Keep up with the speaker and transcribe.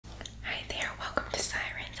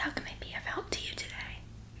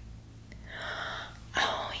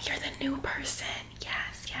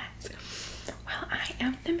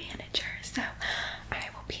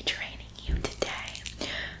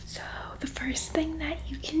first thing that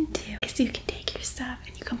you can do is you can take your stuff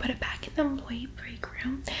and you can put it back in the employee break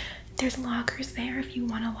room. There's lockers there if you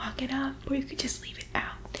want to lock it up, or you could just leave it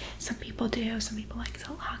out. Some people do, some people like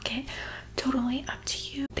to lock it. Totally up to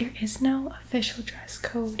you. There is no official dress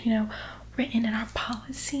code, written in our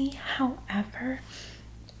policy. However,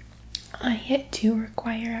 I do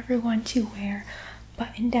require everyone to wear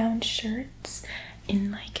button-down shirts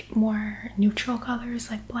in like more neutral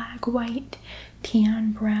colors like black, white,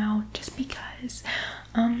 tan, brown, just because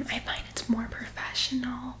I find it's more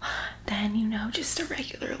professional than just a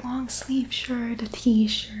regular long sleeve shirt, a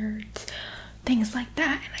t-shirt, things like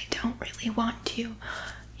that. And I don't really want to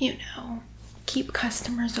keep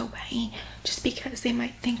customers away just because they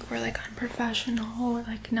might think we're like unprofessional or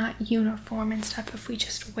like not uniform and stuff if we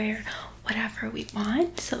just wear whatever we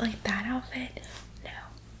want. So like that outfit, no.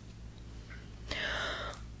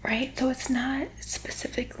 Right, so it's not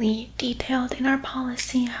specifically detailed in our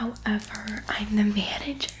policy. However, I'm the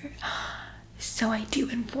manager, so I do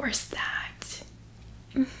enforce that.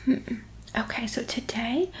 Okay, so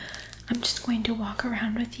today I'm just going to walk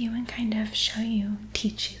around with you and kind of show you,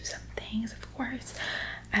 teach you some things. Of course,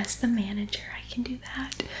 as the manager, I can do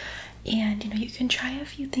that. And you can try a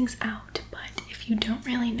few things out, but if you don't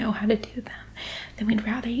really know how to do them, then we'd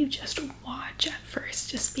rather you just watch at first,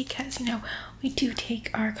 just because we do take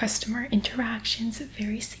our customer interactions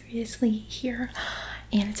very seriously here,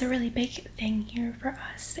 and it's a really big thing here for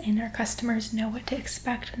us, and our customers know what to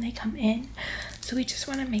expect when they come in. So we just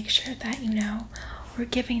want to make sure that we're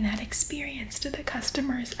giving that experience to the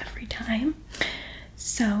customers every time.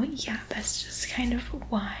 So yeah, that's just kind of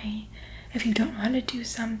why, if you don't know how to do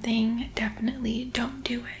something, definitely don't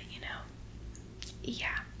do it,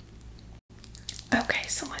 Yeah. Okay,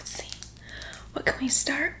 so let's see. What can we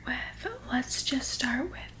start with? Let's just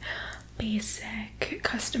start with basic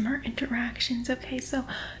customer interactions. Okay, so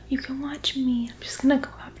you can watch me. I'm just gonna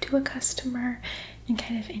go up to a customer and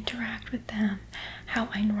kind of interact with them how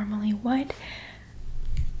I normally would.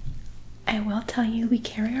 I will tell you, we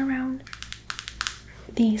carry around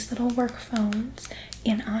these little work phones,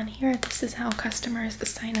 and on here, this is how customers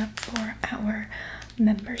sign up for our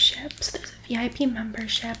membership. So there's a VIP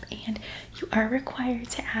membership, and you are required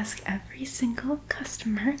to ask every single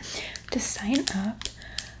customer to sign up.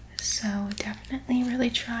 So definitely really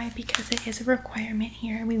try, because it is a requirement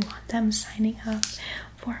here. We want them signing up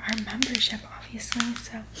for our membership, obviously.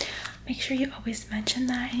 So make sure you always mention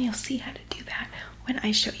that, and you'll see how to do that when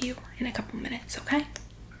I show you in a couple minutes, okay?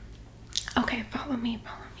 Okay, follow me.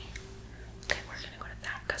 Okay, we're gonna go to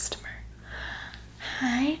that customer.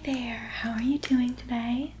 Hi there, how are you doing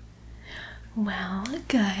today? Well,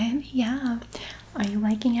 good, yeah. Are you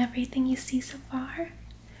liking everything you see so far?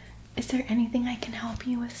 Is there anything I can help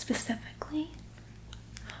you with specifically?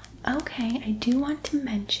 Okay, I do want to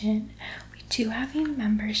mention we do have a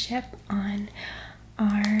membership on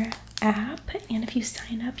our app, and if you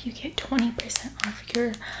sign up, you get 20% off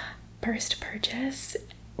your first purchase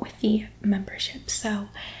with the membership. So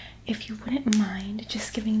if you wouldn't mind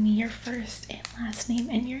just giving me your first and last name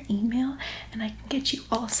and your email, and I can get you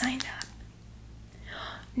all signed up.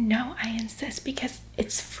 No, I insist, because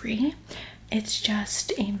it's free. It's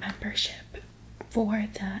just a membership for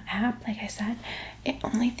the app. Like I said, the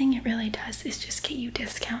only thing it really does is just get you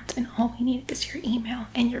discounts, and all we need is your email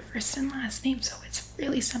and your first and last name. So it's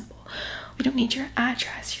really simple. We don't need your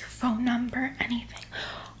address, your phone number, anything.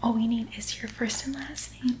 All we need is your first and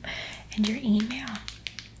last name and your email.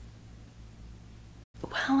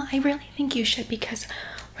 Well, I really think you should, because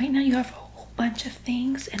right now you have a whole bunch of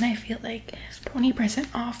things, and I feel like 20%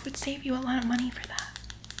 off would save you a lot of money for that.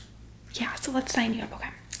 Yeah, so let's sign you up, okay?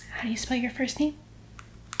 How do you spell your first name?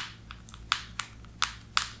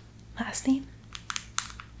 Last name?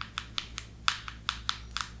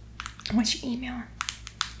 And what's your email?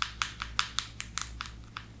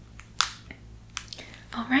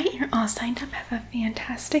 All right, you're all signed up. Have a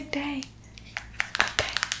fantastic day.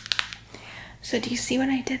 Okay. So do you see what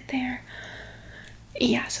I did there?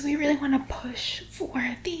 Yeah, so we really want to push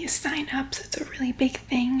for these sign-ups. It's a really big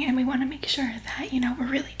thing, and we want to make sure that, we're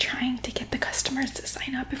really trying to get the customers to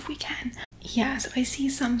sign up if we can. Yeah, so I see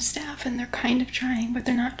some staff and they're kind of trying, but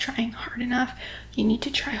they're not trying hard enough. You need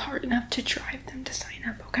to try hard enough to drive them to sign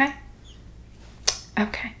up, okay?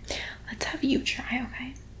 Okay, let's have you try,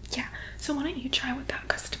 okay? Yeah, so why don't you try with that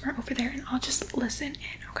customer over there, and I'll just listen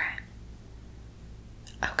in, okay?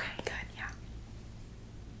 Okay, good, yeah.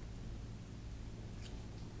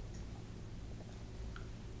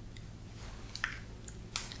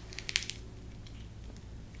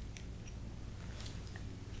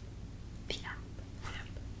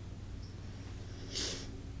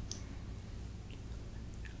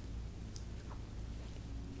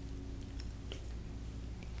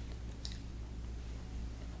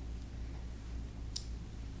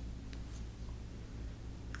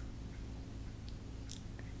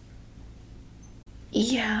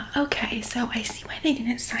 Yeah, okay, so I see why they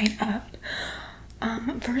didn't sign up.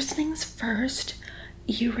 First things first,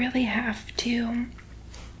 you really have to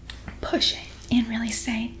push it and really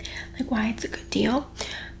say like why it's a good deal.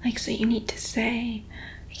 Like, so you need to say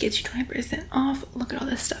it gets you 20% off. Look at all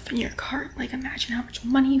this stuff in your cart. Like, imagine how much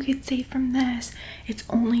money you could save from this. It's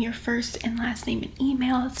only your first and last name and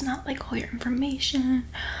email. It's not like all your information.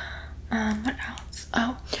 What else?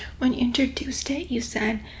 Oh, when you introduced it, you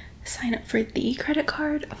said sign up for the credit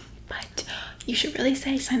card, but you should really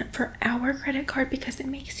say sign up for our credit card because it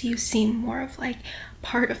makes you seem more of like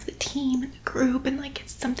part of the team and the group, and like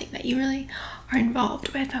it's something that you really are involved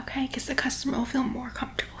with, okay? Because the customer will feel more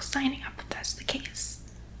comfortable signing up if that's the case.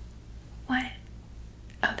 What?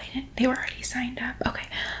 Oh, they were already signed up. Okay,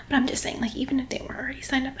 but I'm just saying, like, even if they were already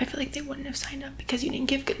signed up, I feel like they wouldn't have signed up because you didn't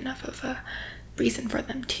give good enough of a reason for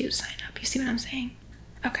them to sign up. You see what I'm saying?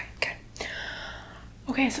 Okay, good.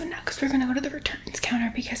 Okay, so next we're gonna go to the returns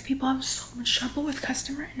counter because people have so much trouble with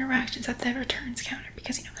customer interactions at the returns counter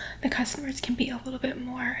because, you know, the customers can be a little bit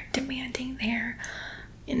more demanding there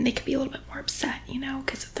and they could be a little bit more upset, you know,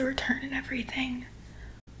 because of the return and everything.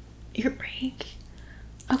 Your break.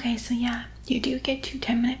 Okay, so yeah, you do get 2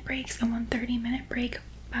 10-minute breaks and 1 30-minute break,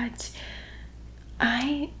 but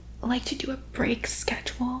I like to do a break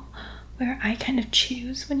schedule where I kind of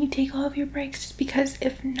choose when you take all of your breaks, just because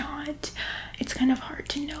if not, it's kind of hard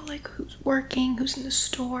to know like who's working, who's in the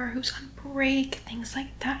store, who's on break, things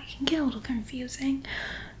like that. It can get a little confusing.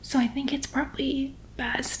 So I think it's probably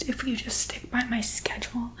best if you just stick by my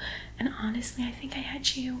schedule. And honestly, I think I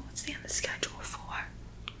had you, let's see, on the schedule for,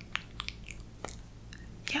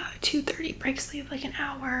 yeah, 2:30 breaks, so you have like an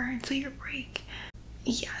hour until your break.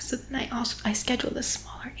 Yeah, so then I schedule the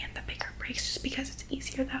smaller and the bigger breaks just because it's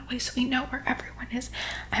easier that way, so we know where everyone is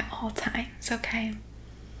at all times, okay?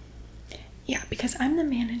 Yeah, because I'm the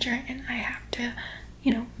manager and I have to,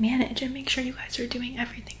 you know, manage and make sure you guys are doing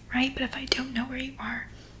everything right. But if I don't know where you are,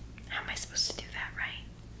 how am I supposed to do that, right?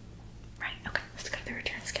 Right, okay, let's go to the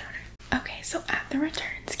returns counter. Okay, so at the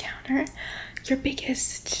returns counter, your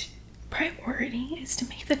biggest priority is to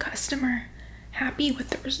make the customer happy with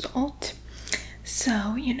the result.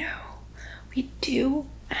 So, you know, we do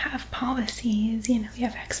have policies, you know, we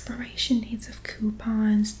have expiration dates of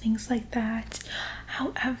coupons, things like that.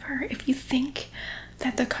 However, if you think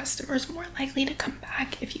that the customer is more likely to come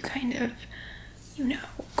back if you kind of, you know,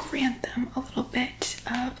 grant them a little bit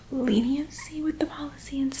of leniency with the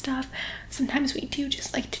policy and stuff, sometimes we do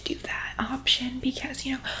just like to do that option because,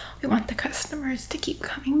 you know, we want the customers to keep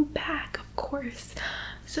coming back, of course.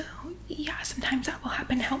 So yeah, sometimes that will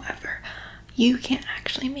happen. However, you can't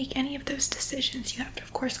actually make any of those decisions. You have to,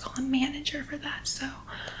 of course, call a manager for that. So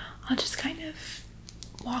I'll just kind of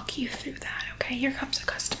walk you through that. Okay, here comes a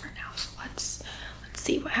customer now. So let's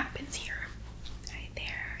see what happens here. Right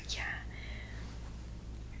there, yeah.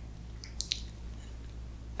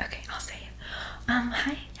 Okay, I'll say it.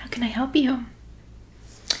 Hi, how can I help you?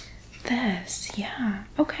 This, yeah,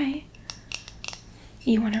 okay.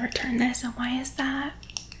 You want to return this, and why is that?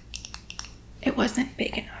 It wasn't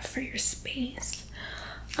big enough for your space.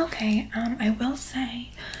 Okay, I will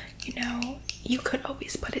say, you know, you could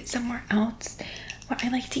always put it somewhere else. What I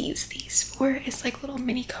like to use these for is like little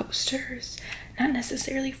mini coasters, not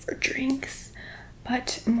necessarily for drinks,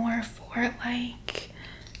 but more for like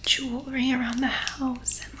jewelry around the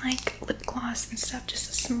house and like lip gloss and stuff. Just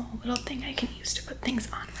a small little thing I can use to put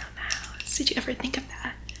things on around the house. Did you ever think of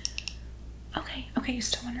that? Okay, you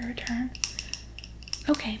still want to return?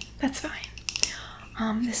 Okay, that's fine.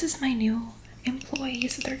 This is my new employee,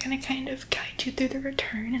 so they're gonna kind of guide you through the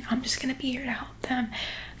return, and I'm just gonna be here to help them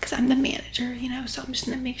because I'm the manager, you know, so I'm just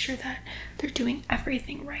gonna make sure that they're doing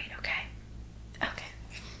everything right, okay? Okay.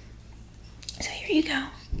 So here you go.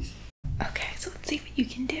 Okay, so let's see what you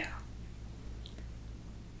can do.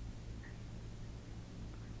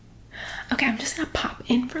 Okay, I'm just gonna pop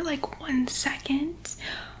in for like 1 second.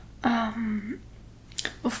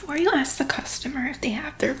 Before you ask the customer if they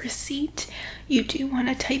have their receipt, you do want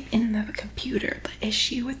to type in the computer the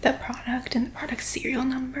issue with the product and the product serial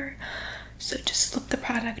number. So just flip the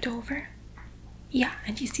product over. Yeah,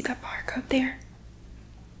 and you see that barcode there?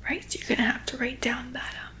 Right, so you're gonna have to write down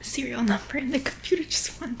that serial number in the computer.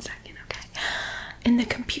 Just 1 second, okay? In the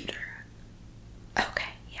computer.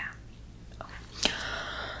 Okay, yeah.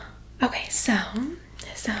 Okay, so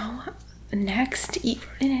next you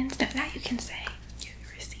wrote it in, so now you can say your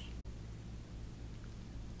receipt.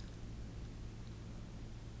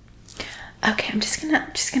 Okay, I'm just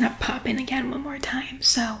gonna pop in again one more time.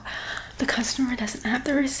 So the customer doesn't have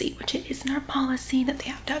the receipt, which it is in our policy that they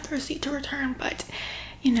have to have the receipt to return, but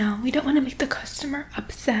you know, we don't want to make the customer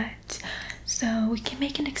upset. So we can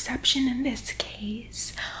make an exception in this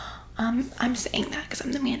case. I'm saying that because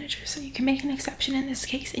I'm the manager, so you can make an exception in this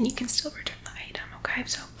case and you can still return the item, okay?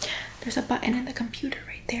 So there's a button in the computer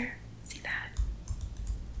right there. See that?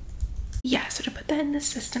 Yeah, so to put that in the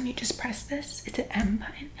system, you just press this. It's an M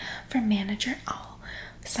button for manager. I'll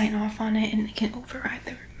sign off on it and it can override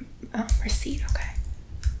the receipt, okay?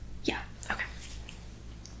 Yeah, okay.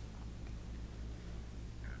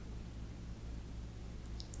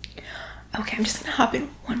 Okay, I'm just gonna hop in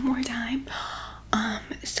one more time.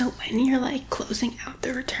 So when you're like closing out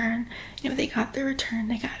the return, you know, they got the return,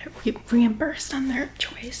 they got it reimbursed on their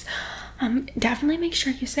choice. Definitely make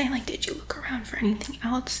sure you say like, did you look around for anything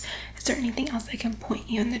else? Is there anything else I can point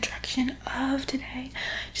you in the direction of today?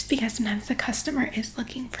 Just because sometimes the customer is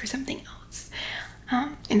looking for something else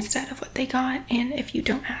instead of what they got, and if you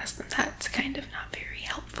don't ask them, that's kind of not very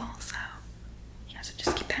helpful. So yeah, so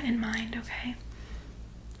just keep that in mind, okay?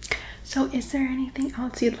 So is there anything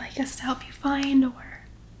else you'd like us to help you find, or?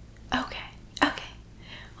 Okay,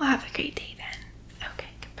 well, have a great day then. Okay,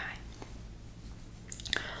 goodbye.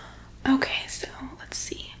 Okay, so let's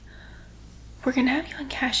see. We're gonna have you on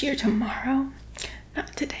cashier tomorrow,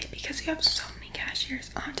 not today, because you have so many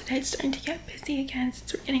cashiers on today. It's starting to get busy again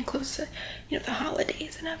since we're getting close to, you know, the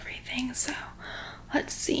holidays and everything. So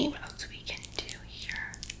let's see what else we can do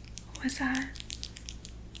here. What was that?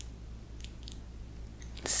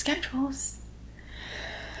 Schedules.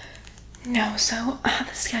 No, so how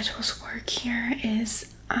the schedules work here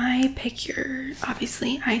is I pick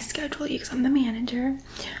obviously I schedule you because I'm the manager.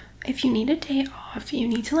 If you need a day off, you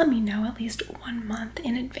need to let me know at least 1 month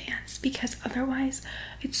in advance, because otherwise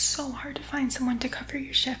it's so hard to find someone to cover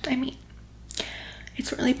your shift. I mean,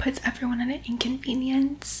 it really puts everyone at an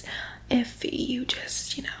inconvenience if you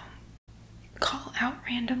just, you know, call out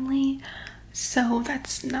randomly. So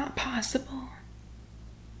that's not possible.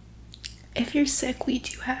 If you're sick, we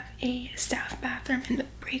do have a staff bathroom in the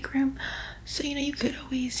break room, so you know you could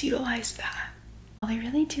always utilize that. I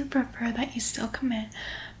really do prefer that you still come in,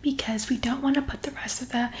 because we don't want to put the rest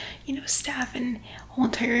of the, you know, staff and whole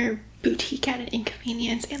entire boutique at an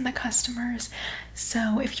inconvenience, and the customers.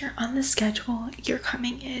 So if you're on the schedule, you're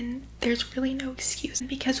coming in, there's really no excuse,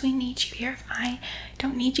 because we need you here. If I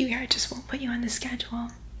don't need you here, I just won't put you on the schedule.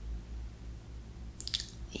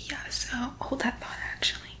 Yeah, so hold that thought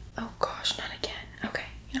actually. Oh gosh, not again. Okay,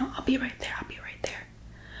 you know, I'll be right there.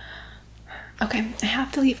 Okay, I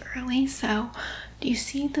have to leave early, so do you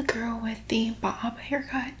see the girl with the bob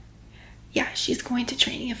haircut? Yeah, she's going to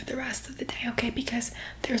train you for the rest of the day, okay? Because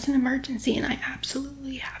there's an emergency and I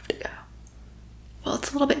absolutely have to go. Well, it's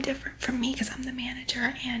a little bit different from me because I'm the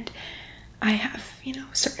manager and I have, you know,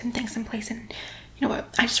 certain things in place, and you know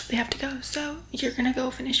what? I just really have to go. So you're gonna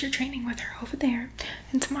go finish your training with her over there,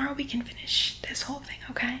 and tomorrow we can finish this whole thing,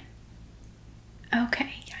 okay?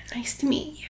 Okay, yeah, nice to meet you.